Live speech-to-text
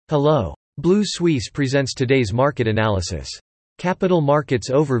Hello. Blue Suisse presents today's market analysis. Capital Markets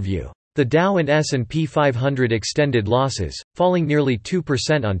Overview. The Dow and S&P 500 extended losses, falling nearly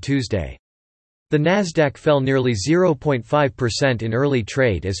 2% on Tuesday. The Nasdaq fell nearly 0.5% in early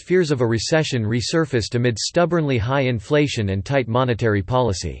trade as fears of a recession resurfaced amid stubbornly high inflation and tight monetary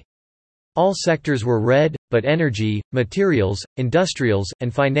policy. All sectors were red, but energy, materials, industrials,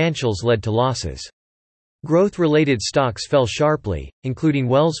 and financials led to losses. Growth-related stocks fell sharply, including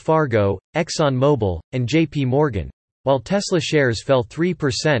Wells Fargo, ExxonMobil, and J.P. Morgan, while Tesla shares fell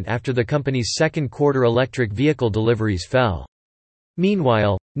 3% after the company's second-quarter electric vehicle deliveries fell.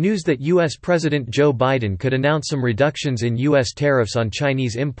 Meanwhile, news that U.S. President Joe Biden could announce some reductions in U.S. tariffs on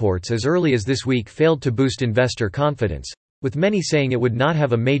Chinese imports as early as this week failed to boost investor confidence, with many saying it would not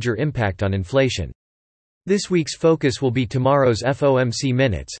have a major impact on inflation. This week's focus will be tomorrow's FOMC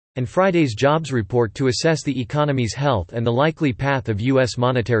minutes, and Friday's jobs report to assess the economy's health and the likely path of U.S.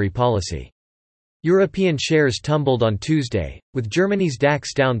 monetary policy. European shares tumbled on Tuesday, with Germany's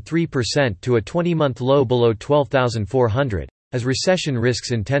DAX down 3% to a 20-month low below 12,400, as recession risks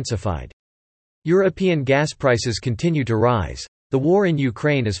intensified. European gas prices continue to rise. The war in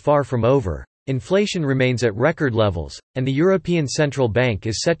Ukraine is far from over. Inflation remains at record levels, and the European Central Bank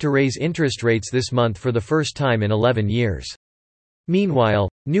is set to raise interest rates this month for the first time in 11 years. Meanwhile,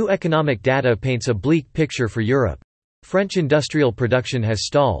 new economic data paints a bleak picture for Europe. French industrial production has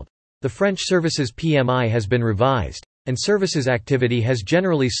stalled. The French services PMI has been revised, and services activity has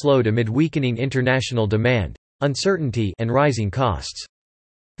generally slowed amid weakening international demand, uncertainty, and rising costs.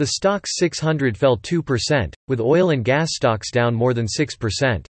 The Stoxx 600 fell 2%, with oil and gas stocks down more than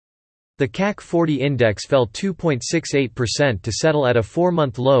 6%. The CAC 40 index fell 2.68% to settle at a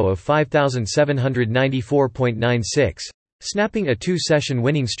 4-month low of 5,794.96, snapping a 2-session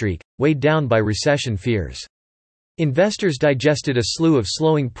winning streak, weighed down by recession fears. Investors digested a slew of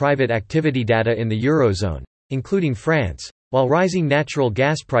slowing private activity data in the Eurozone, including France, while rising natural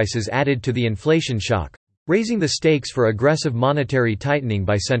gas prices added to the inflation shock, raising the stakes for aggressive monetary tightening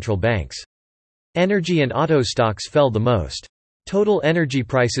by central banks. Energy and auto stocks fell the most. Total energy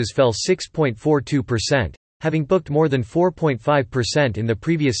prices fell 6.42%, having booked more than 4.5% in the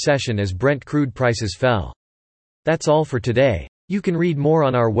previous session as Brent crude prices fell. That's all for today. You can read more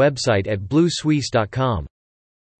on our website at bluesuisse.com.